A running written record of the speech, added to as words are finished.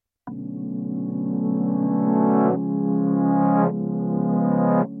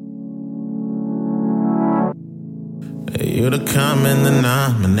you the common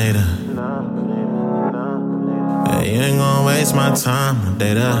denominator. Yeah, you ain't gonna waste my time,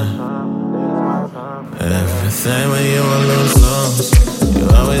 data. Everything when you will lose. You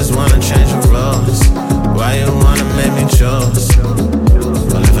always wanna change your roles. Why you wanna make me choose?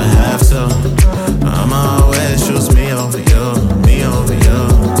 Well, if I have to, I'ma always choose me over you, me over you.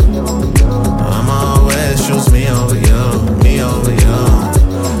 I'ma always choose me over you, me over you.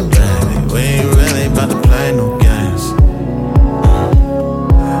 Baby, we ain't really about to play no games.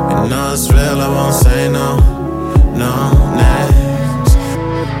 You know it's real, I won't say no names.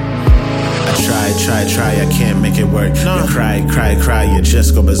 Try, I can't make it work. You cry, you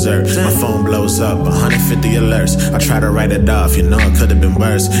just go berserk. My phone blows up, 150 alerts. I try to write it off, you know it could've been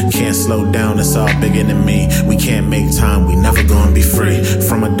worse. Can't slow down, it's all bigger than me. We can't make time, we never gonna be free.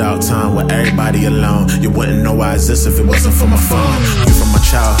 From a dark time with everybody alone. You wouldn't know I exist if it wasn't for my phone. You from my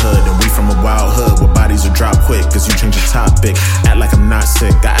childhood, and we from a wild hood where bodies will drop quick, cause you change the topic. Act like I'm not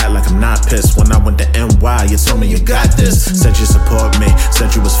sick, I act like I'm not pissed. When I went to NY, you told me you got this. Said you support me,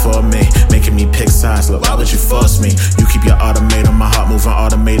 said you was for me. Making me pick sides, look, why would you force me? You keep your automator, my heart moving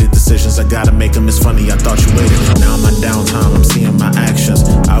automated decisions. I gotta make them, it's funny, I thought you waited. Now in my downtime, I'm seeing my actions.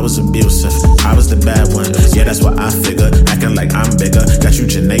 I was abusive, I was the bad one. Yeah, that's what I figured, acting like I'm bigger. Got you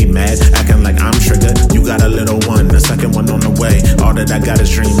Janae mad, acting like I'm triggered. You got a little one, the second one on the way. All that I got is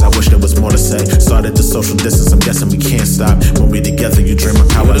dreams, I wish there was more to say. Started the social distance, I'm guessing we can't stop. When we together, you dream of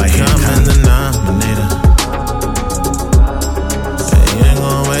power like Hancock. Common denominator. You ain't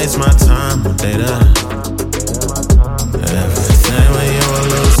gonna waste my time, data. Everything when you will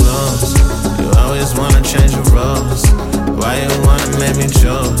lose. You always wanna change your roles. Why you wanna make me